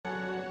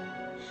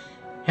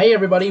Hey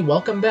everybody,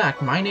 welcome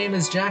back. My name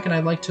is Jack and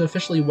I'd like to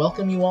officially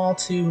welcome you all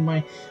to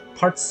my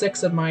part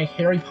 6 of my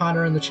Harry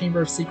Potter and the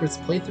Chamber of Secrets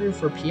playthrough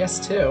for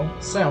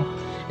PS2. So,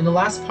 in the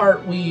last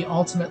part we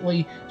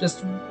ultimately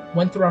just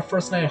went through our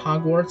first night at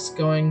Hogwarts,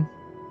 going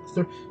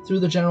through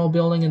the general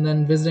building and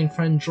then visiting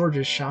friend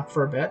George's shop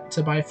for a bit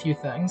to buy a few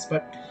things,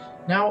 but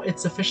now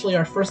it's officially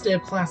our first day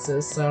of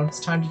classes, so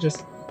it's time to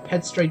just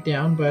head straight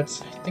down, but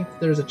I think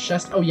there's a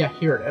chest. Oh yeah,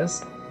 here it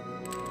is.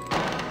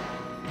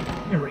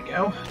 Here we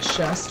go.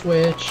 Chest,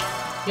 which...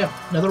 Yep,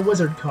 another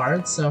wizard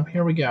card, so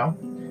here we go.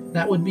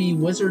 That would be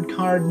wizard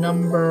card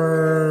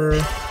number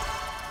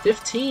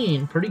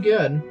 15. Pretty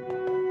good.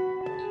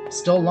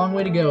 Still a long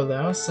way to go,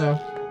 though, so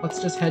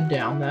let's just head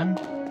down, then.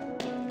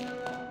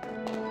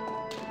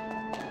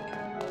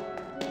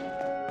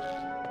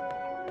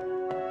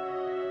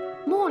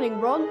 Morning,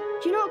 Ron.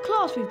 Do you know what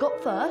class we've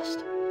got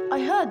first? I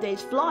heard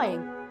there's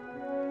flying.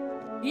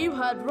 You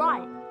heard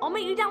right. I'll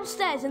meet you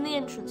downstairs in the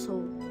entrance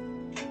hall.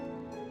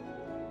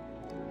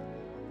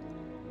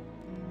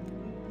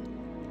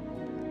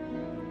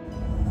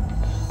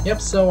 Yep,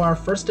 so our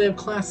first day of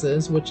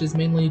classes, which is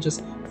mainly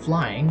just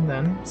flying,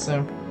 then,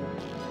 so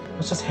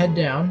let's just head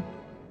down.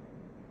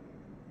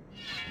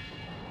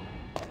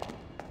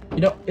 You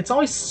know, it's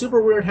always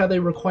super weird how they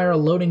require a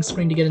loading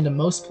screen to get into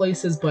most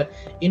places, but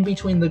in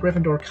between the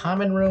Gryffindor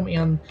common room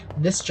and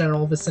this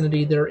general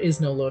vicinity, there is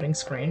no loading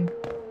screen.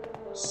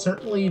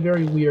 Certainly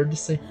very weird to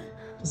say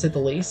the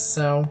least,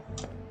 so...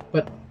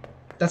 But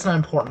that's not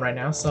important right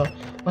now, so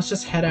let's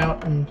just head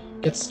out and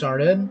get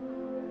started.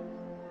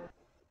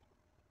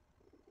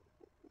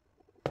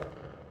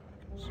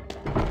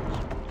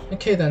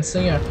 Okay then, so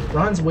yeah,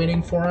 Ron's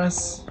waiting for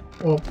us.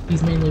 Well,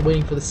 he's mainly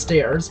waiting for the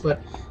stairs, but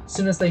as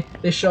soon as they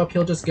show up,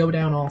 he'll just go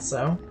down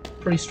also.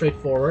 Pretty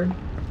straightforward.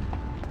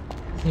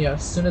 Yeah,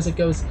 as soon as you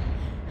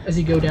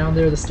go down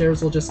there, the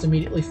stairs will just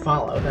immediately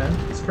follow then.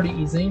 It's pretty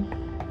easy.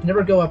 You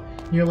never go up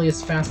nearly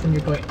as fast when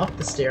you're going up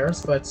the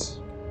stairs, but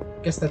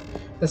I guess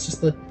that's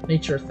just the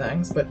nature of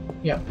things. But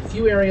yeah, a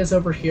few areas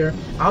over here.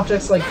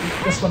 Objects like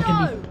this one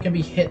can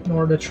be hit in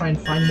order to try and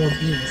find more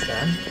beams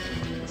then.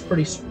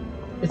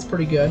 It's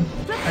pretty good.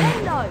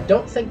 And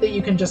don't think that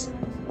you can just,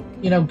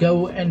 you know,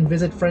 go and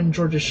visit friend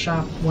George's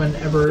shop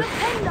whenever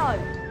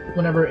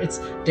it's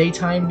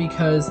daytime,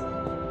 because,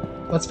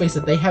 let's face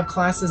it, they have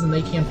classes and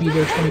they can't be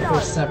there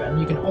 24/7.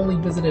 You can only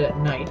visit it at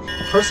night.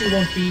 Percy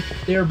won't be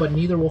there, but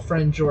neither will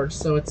friend George,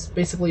 so it's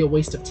basically a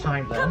waste of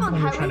time then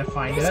when you're trying to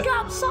find it. Let's go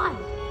outside.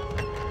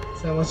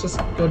 So let's just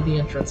go to the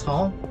entrance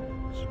hall.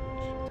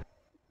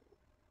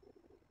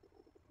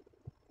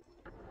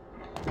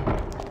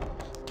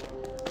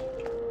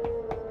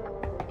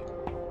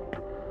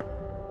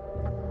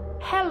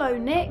 Hello,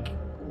 Nick.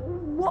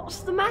 What's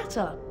the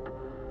matter?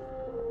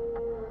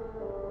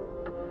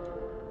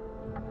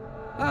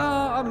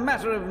 A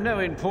matter of no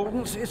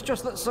importance. It's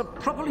just that Sir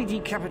Properly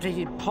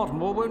Decapitated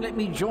Pottermore won't let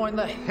me join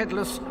the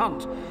Headless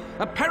Hunt.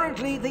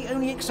 Apparently, they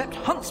only accept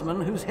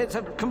huntsmen whose heads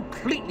have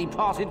completely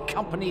parted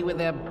company with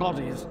their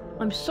bodies.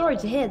 I'm sorry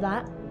to hear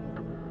that.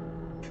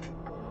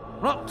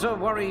 Not to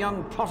worry,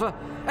 young Potter.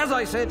 As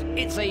I said,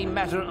 it's a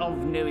matter of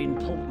no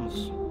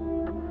importance.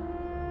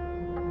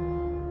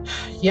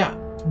 Yeah,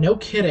 no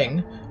kidding.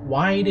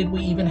 Why did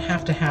we even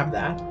have to have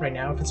that right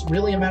now? If it's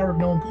really a matter of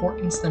no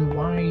importance, then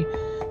why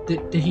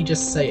did he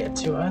just say it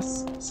to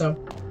us? So,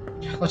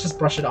 let's just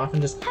brush it off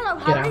and just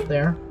get out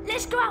there.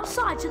 Let's go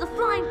outside to the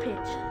flying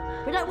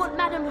pitch. We don't want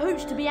Madam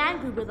Hooch to be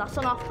angry with us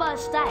on our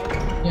first day.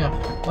 Yeah,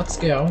 let's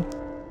go.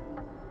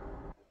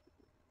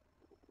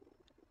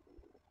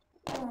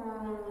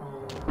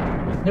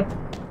 Yep.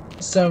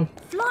 So...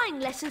 Flying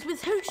lessons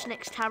with Hooch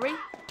next, Harry.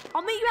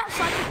 I'll meet you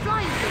outside the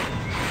flying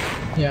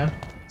pitch. Yeah.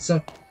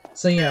 So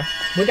yeah,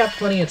 we got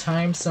plenty of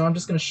time, so I'm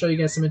just going to show you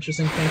guys some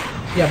interesting things.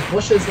 Yeah,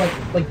 bushes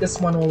like this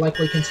one will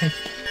likely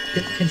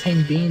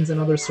contain beans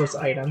and other sorts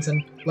of items,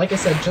 and like I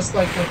said, just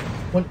like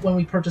when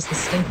we purchased the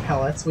stink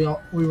pellets, we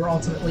were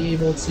ultimately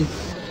able to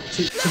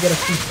get a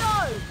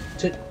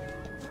few...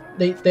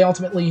 They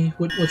ultimately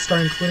would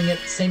start including it.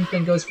 Same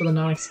thing goes for the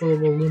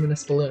non-explodable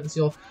luminous balloons.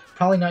 You'll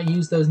probably not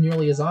use those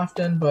nearly as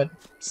often, but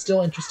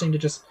still interesting to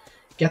just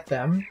get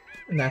them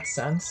in that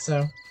sense.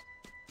 So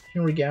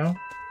here we go.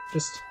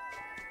 Just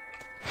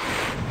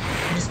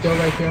go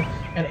right here,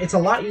 and it's a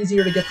lot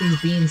easier to get these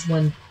beans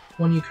when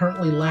you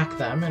currently lack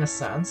them, in a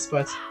sense,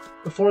 but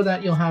before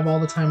that you'll have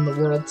all the time in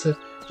the world to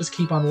just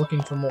keep on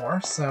looking for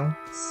more. So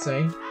let's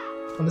see.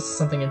 Well, this is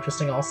something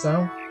interesting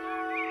also.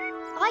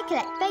 I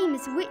collect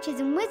famous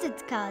witches and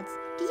wizards cards.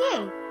 Do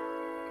you?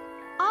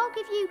 I'll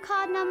give you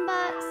card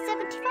number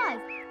 75,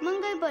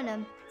 Mungo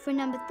Bunham, for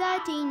number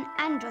 13,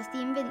 Andros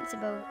the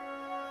Invincible.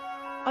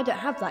 I don't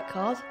have that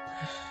card.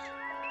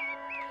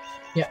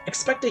 Yeah,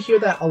 expect to hear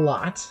that a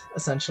lot,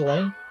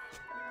 essentially.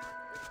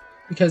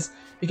 Because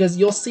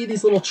you'll see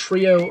this little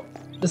trio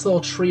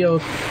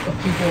of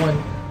people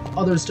and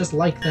others just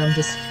like them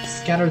just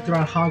scattered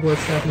throughout Hogwarts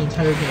throughout the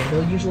entire game.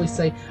 They'll usually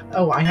say,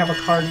 "Oh, I have a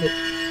card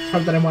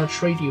that I want to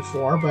trade you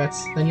for," but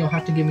then you'll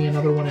have to give me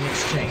another one in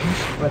exchange.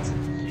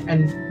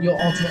 And you'll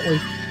ultimately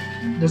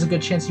there's a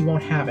good chance you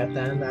won't have it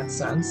then in that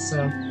sense,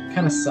 so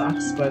kind of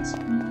sucks, but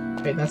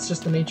okay, that's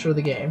just the nature of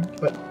the game.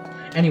 But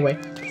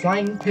anyway,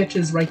 flying pitch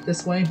is right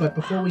this way, but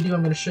before we do,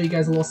 I'm going to show you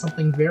guys a little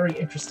something very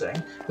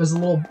interesting. There's a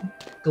little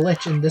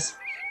glitch in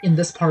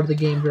this part of the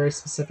game very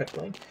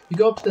specifically. You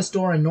go up to this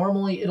door and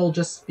normally it'll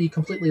just be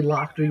completely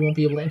locked or you won't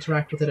be able to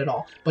interact with it at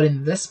all. But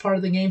in this part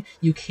of the game,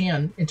 you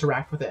can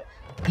interact with it.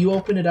 You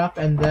open it up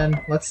and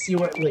then let's see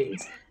where it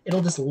leads.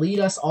 It'll just lead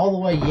us all the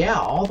way, yeah,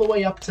 all the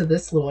way up to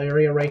this little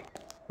area right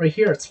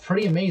here. It's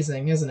pretty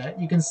amazing, isn't it?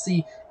 You can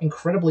see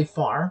incredibly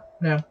far.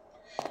 Now,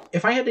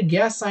 if I had to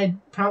guess, I'd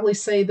probably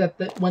say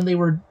that when they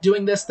were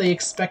doing this, they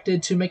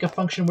expected to make a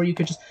function where you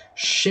could just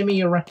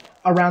shimmy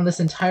around this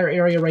entire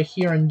area right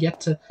here and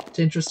get to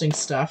interesting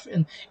stuff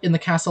in the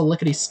Castle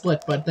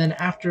Lickety-Split. But then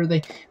after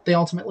they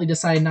ultimately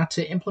decided not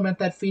to implement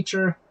that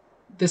feature,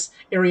 this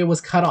area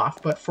was cut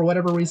off. But for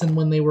whatever reason,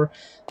 when they were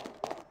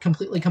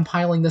completely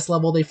compiling this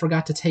level, they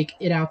forgot to take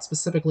it out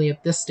specifically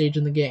at this stage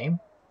in the game.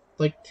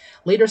 Like,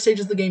 later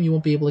stages of the game, you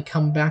won't be able to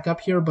come back up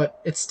here, but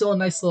it's still a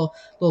nice little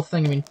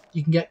thing. I mean,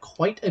 you can get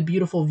quite a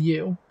beautiful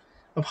view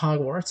of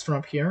Hogwarts from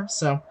up here.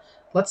 So,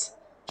 let's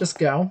just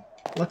go.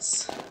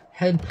 Let's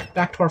head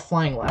back to our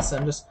flying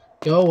lesson. Just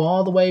go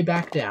all the way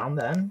back down,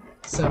 then.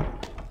 So,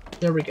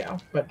 there we go.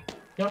 But,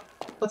 you know,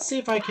 let's see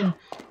if I can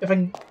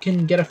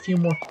get a few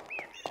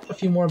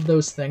more of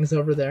those things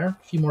over there. A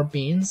few more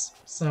beans.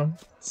 So,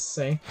 let's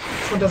see.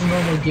 This one doesn't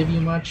normally give you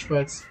much,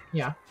 but,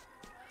 yeah.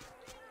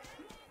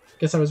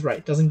 Guess I was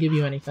right. Doesn't give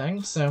you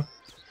anything, so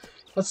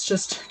let's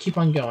just keep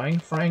on going.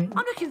 Flying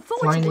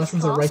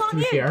lessons are right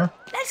through here.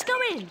 Let's go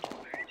in.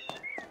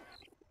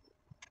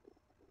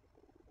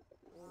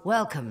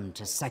 Welcome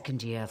to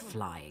second year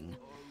flying.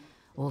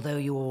 Although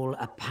you all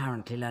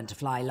apparently learned to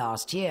fly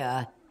last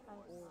year,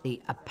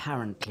 the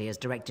apparently is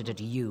directed at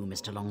you,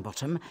 Mr.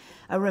 Longbottom.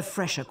 A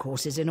refresher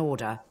course is in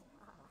order.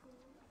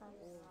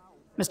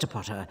 Mr.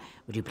 Potter,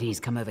 would you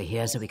please come over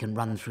here so we can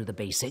run through the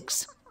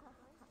basics?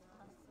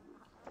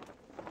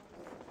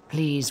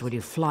 Please, will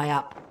you fly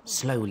up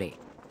slowly?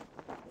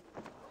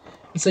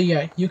 So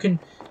yeah, you can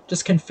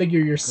just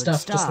configure your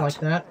stuff just like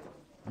that.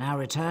 Now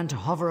return to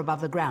hover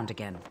above the ground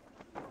again.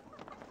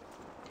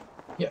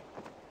 Yep.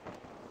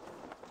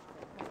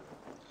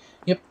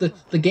 Yep,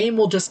 the game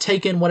will just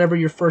take in whatever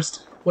your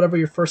first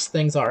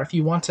things are. If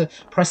you want to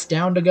press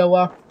down to go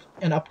up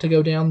and up to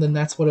go down, then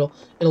that's what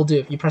it'll do.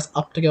 If you press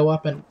up to go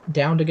up and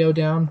down to go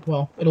down,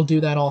 well, it'll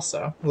do that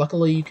also.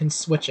 Luckily, you can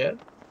switch it.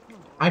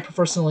 I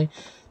personally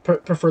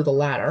prefer the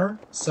latter,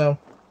 so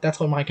that's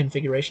what my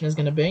configuration is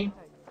going to be.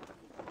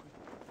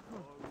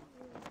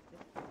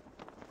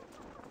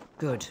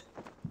 Good.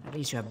 At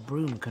least you have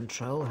broom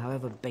control,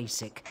 however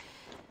basic.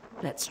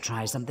 Let's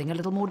try something a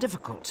little more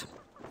difficult.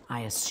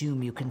 I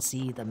assume you can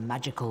see the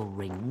magical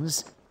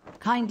rings.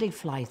 Kindly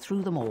fly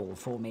through them all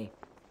for me.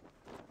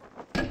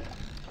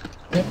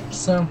 Yep,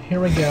 so here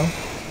we go.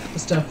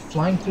 Just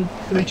flying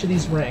through each of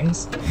these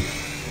rings.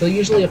 They'll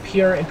usually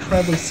appear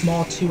incredibly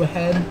small to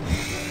ahead,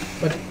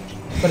 but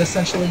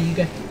essentially you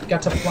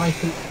got to fly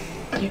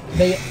through.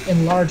 They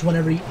enlarge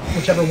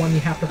whichever one you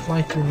have to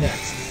fly through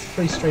next. It's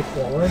pretty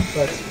straightforward,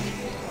 but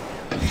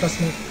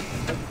trust me,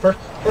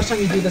 first time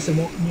you do this, it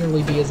won't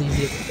nearly be as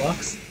easy as it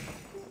looks.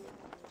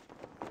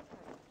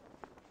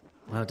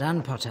 Well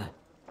done, Potter.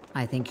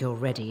 I think you're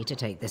ready to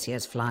take this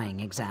year's flying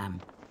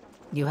exam.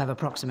 You have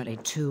approximately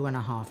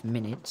 2.5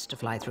 minutes to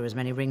fly through as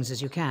many rings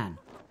as you can.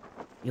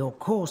 Your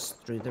course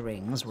through the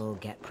rings will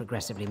get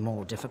progressively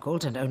more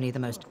difficult, and only the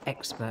most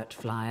expert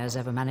flyers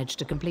ever manage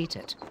to complete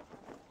it.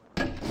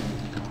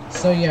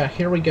 So yeah,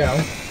 here we go.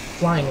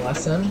 Flying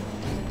lesson.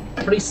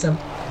 Pretty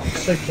simple,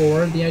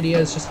 straightforward. The idea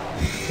is just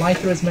fly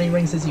through as many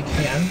rings as you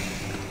can.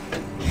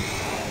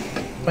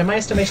 By my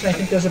estimation, I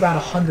think there's about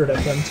 100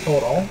 of them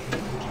total.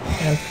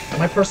 And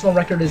my personal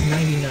record is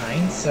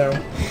 99, so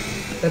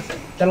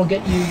that'll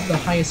get you the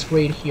highest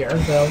grade here,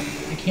 though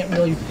I can't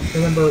really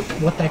remember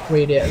what that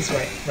grade is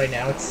right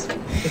now. It's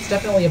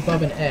definitely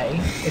above an A.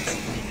 It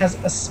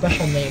has a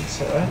special name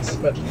to it,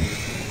 but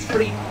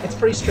it's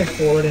pretty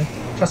straightforward. And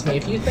trust me,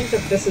 if you think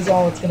that this is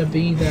all it's going to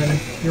be, then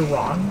you're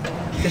wrong,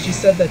 because you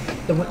said that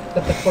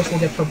the course will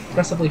get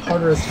progressively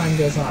harder as time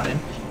goes on, and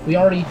we've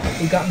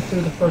gotten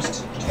through the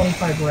first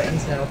 25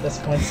 rings now at this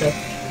point. So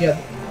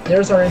yeah.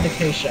 There's our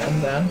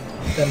indication, then.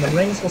 Then the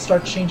rings will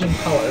start changing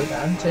color,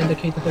 then, to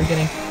indicate that they're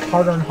getting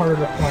harder and harder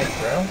to fly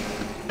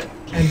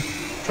through. And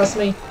trust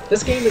me,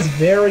 this game is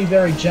very,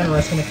 very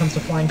generous when it comes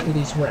to flying through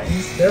these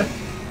rings. There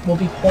will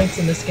be points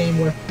in this game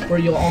where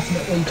you'll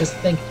ultimately just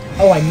think,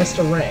 oh, I missed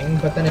a ring,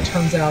 but then it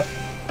turns out,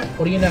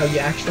 what do you know, you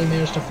actually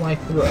managed to fly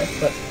through it.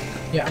 But,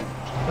 yeah,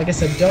 like I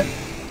said, don't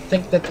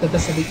think that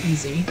this will be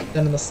easy,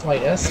 then in the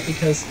slightest,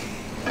 because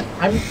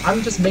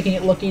I'm just making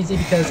it look easy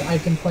because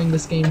I've been playing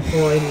this game for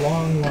a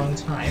long, long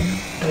time.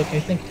 Like, I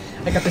think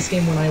I got this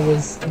game when I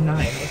was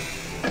 9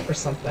 or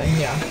something.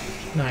 Yeah,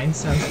 9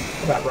 sounds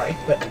about right.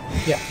 But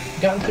yeah,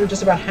 gotten through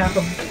just about half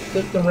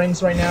of the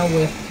rings right now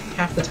with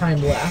half the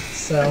time left.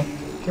 So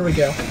here we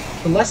go.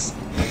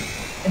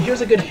 And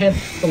here's a good hint: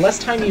 the less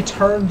time you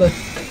turn, the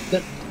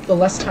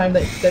less time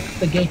that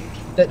the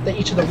that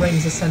each of the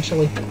rings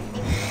essentially,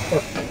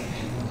 or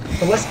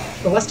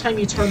the less time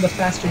you turn, the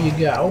faster you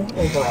go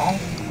overall.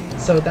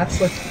 So that's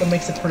what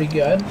makes it pretty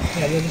good.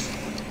 Yeah, you'll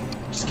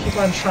just keep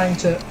on trying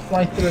to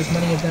fly through as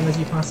many of them as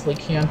you possibly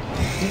can.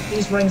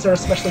 These rings are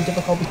especially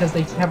difficult because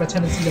they have a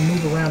tendency to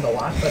move around a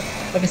lot, but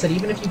like I said,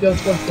 even if you go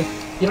towards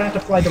you don't have to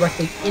fly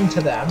directly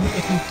into them.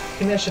 If you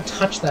can manage to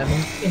touch them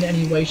in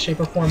any way, shape,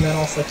 or form, that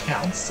also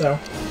counts, so...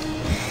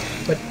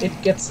 But it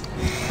gets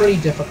pretty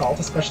difficult,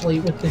 especially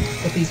with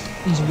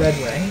these red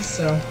rings,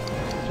 so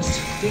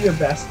just do your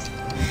best,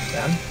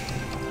 then.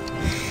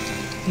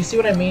 You see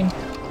what I mean?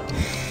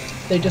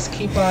 They just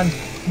keep on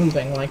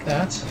moving like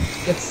that.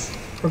 It gets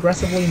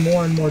progressively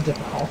more and more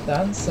difficult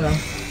then, so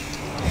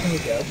here we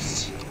go.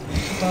 Just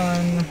keep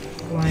on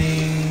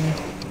flying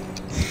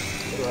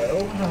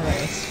through.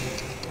 Alright.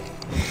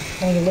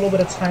 Only a little bit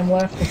of time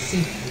left. Let's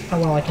see how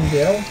well I can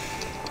do.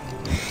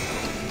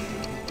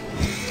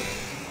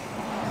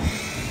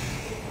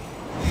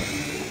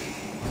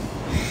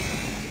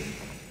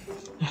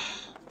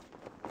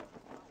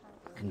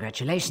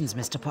 Congratulations,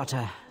 Mr.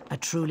 Potter. A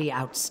truly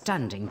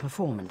outstanding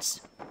performance.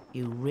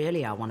 You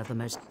really are one of the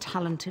most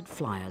talented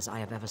flyers I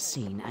have ever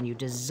seen, and you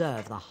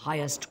deserve the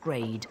highest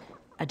grade,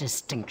 a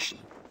distinction.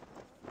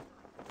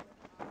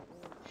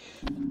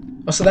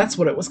 Oh, so that's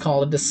what it was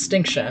called, a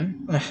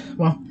distinction.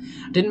 Well,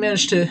 I didn't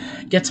manage to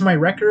get to my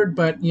record,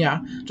 but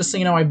yeah, just so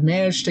you know, I've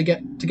managed to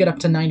get up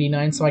to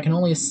 99, so I can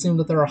only assume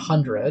that there are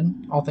 100,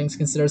 all things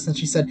considered, since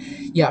she said,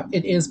 yeah,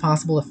 it is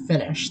possible to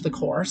finish the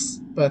course,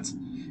 but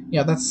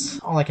yeah, that's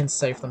all I can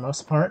say for the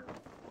most part.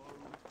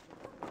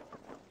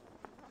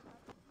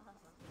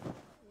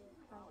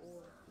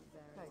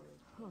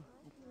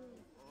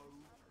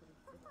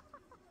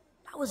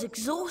 That was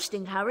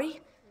exhausting, Harry.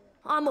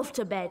 I'm off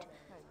to bed.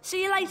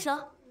 See you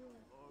later.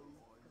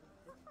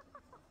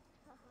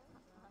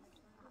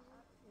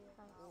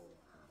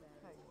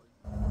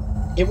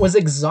 It was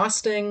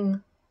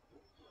exhausting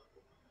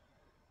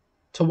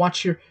to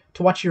watch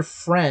your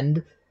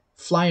friend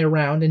fly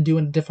around and do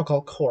a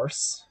difficult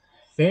course.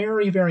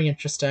 Very, very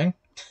interesting.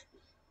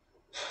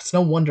 It's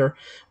no wonder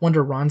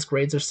Ron's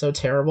grades are so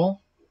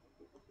terrible.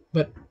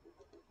 But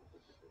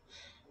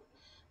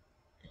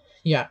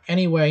yeah,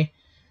 anyway,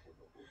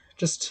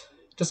 just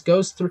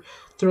goes through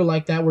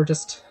like that. We're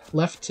just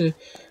left to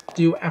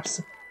do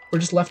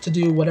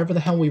whatever the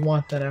hell we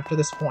want then after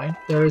this point.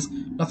 There is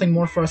nothing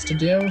more for us to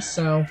do,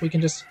 so we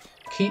can just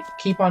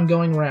keep on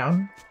going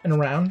around and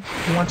around.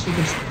 If you want to, you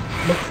can just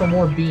look for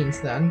more beans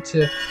then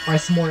to buy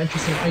some more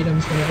interesting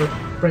items whenever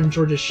Friend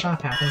George's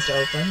shop happens to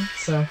open.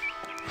 So,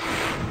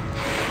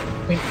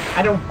 I mean,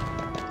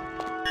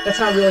 that's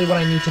not really what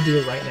I need to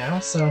do right now,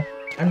 so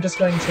I'm just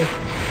gonna keep...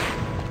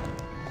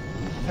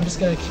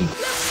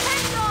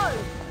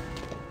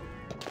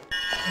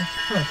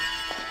 Huh.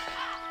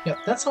 Yeah,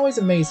 that's always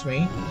amazed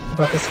me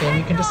about this game.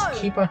 You can just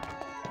keep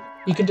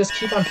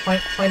on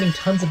finding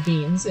tons of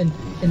beans in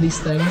these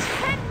things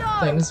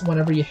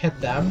whenever you hit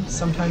them.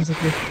 Sometimes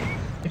if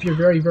you're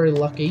very, very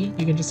lucky,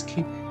 you can just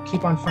keep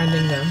on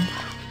finding them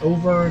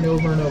over and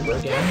over and over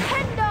again.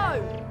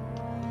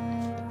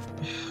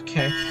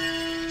 Okay,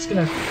 just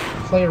gonna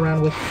play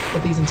around with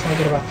these until I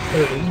get about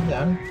 30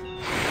 then.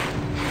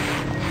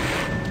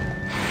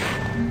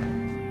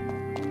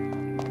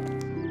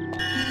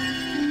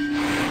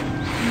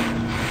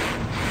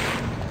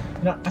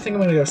 You know, I think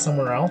I'm gonna go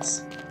somewhere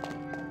else.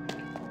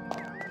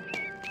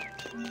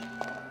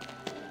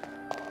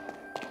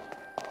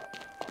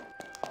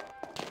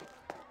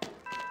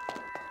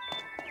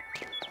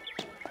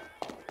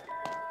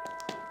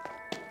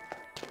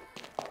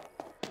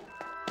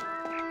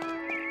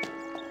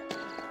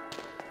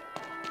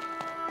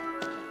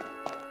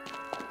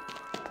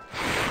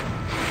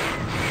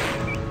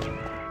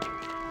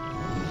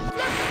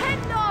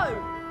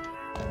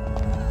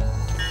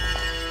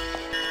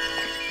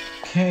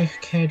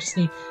 Okay, just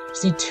need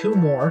two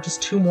more.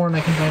 Just two more and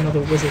I can buy another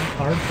wizard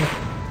card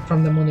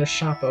from them when their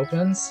shop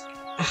opens.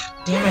 Ah,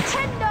 damn it.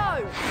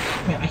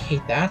 Man, I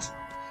hate that.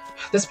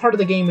 This part of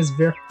the game is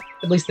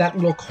at least that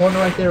little corner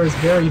right there is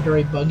very,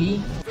 very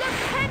buggy.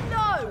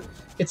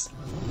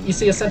 You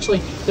see, essentially,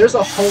 there's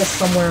a hole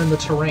somewhere in the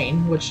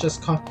terrain, which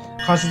just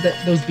causes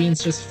those beans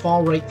to just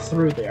fall right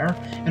through there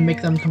and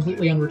make them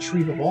completely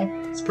unretrievable.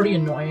 It's pretty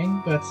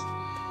annoying, but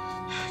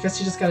I guess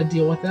you just gotta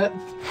deal with it.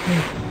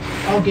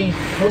 I mean,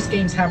 most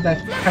games have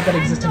that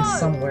existing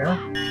somewhere.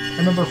 I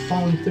remember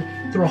falling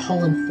through a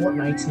hole in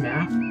Fortnite's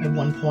map at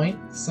one point,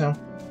 so...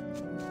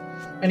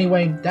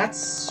 Anyway,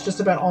 that's just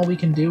about all we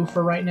can do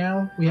for right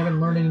now. We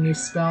haven't learned any new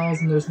spells,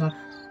 and there's not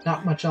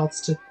much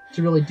else to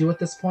really do at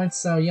this point,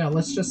 so yeah,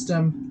 let's just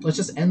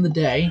end the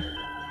day.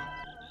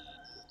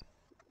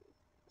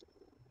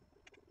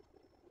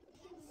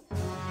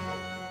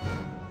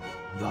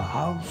 The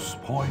house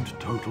point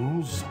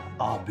totals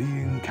are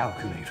being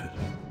calculated.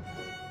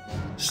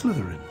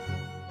 Slytherin.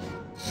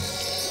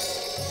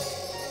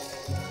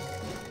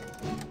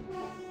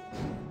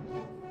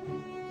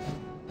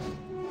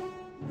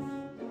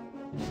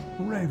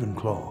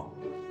 Ravenclaw.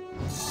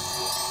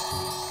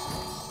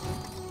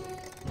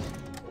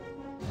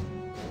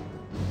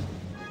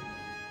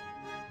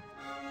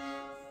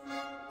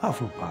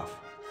 Hufflepuff.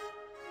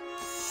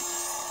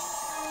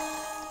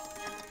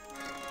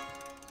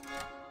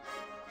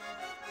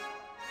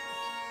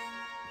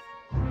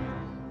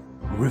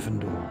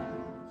 Gryffindor.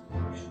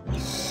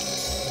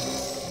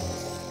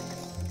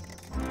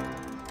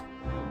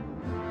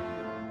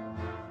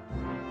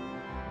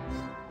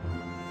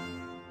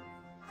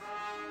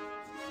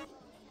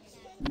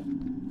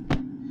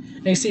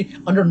 And you see,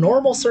 under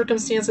normal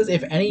circumstances,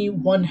 if any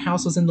one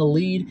house was in the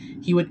lead,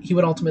 he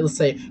would ultimately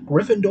say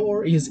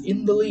Gryffindor is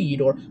in the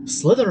lead or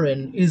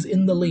Slytherin is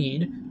in the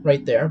lead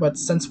right there. But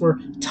since we're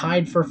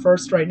tied for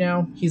first right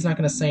now, he's not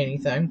going to say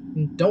anything.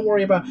 And don't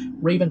worry about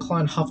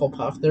Ravenclaw and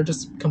Hufflepuff. They're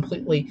just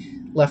completely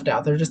left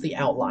out. They're just the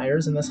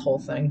outliers in this whole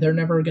thing. They're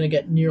never going to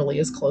get nearly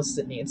as close as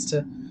it needs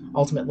to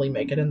ultimately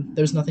make it, and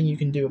there's nothing you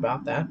can do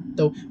about that.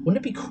 Though, wouldn't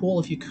it be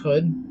cool if you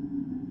could?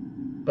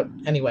 But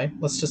anyway,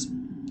 let's just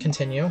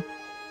continue.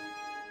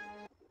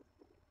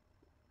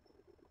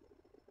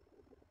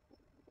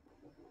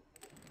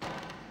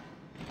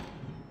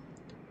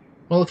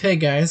 Well, okay,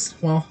 guys.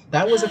 Well,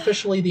 that was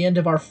officially the end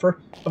of our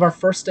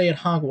first day at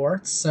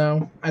Hogwarts.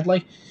 So I'd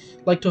like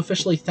to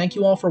officially thank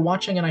you all for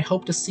watching, and I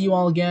hope to see you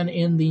all again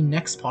in the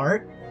next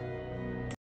part.